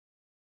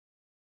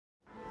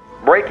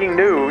Breaking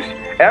news,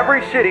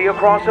 every city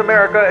across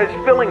America is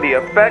feeling the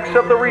effects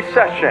of the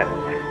recession.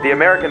 The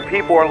American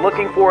people are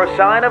looking for a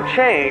sign of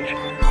change.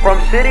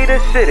 From city to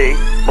city,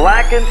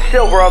 black and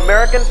silver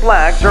American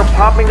flags are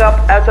popping up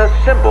as a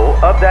symbol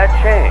of that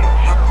change.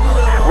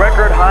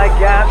 Record high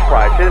gas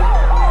prices,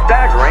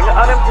 staggering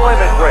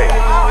unemployment rates,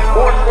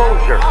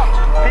 foreclosures.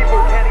 People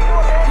can't even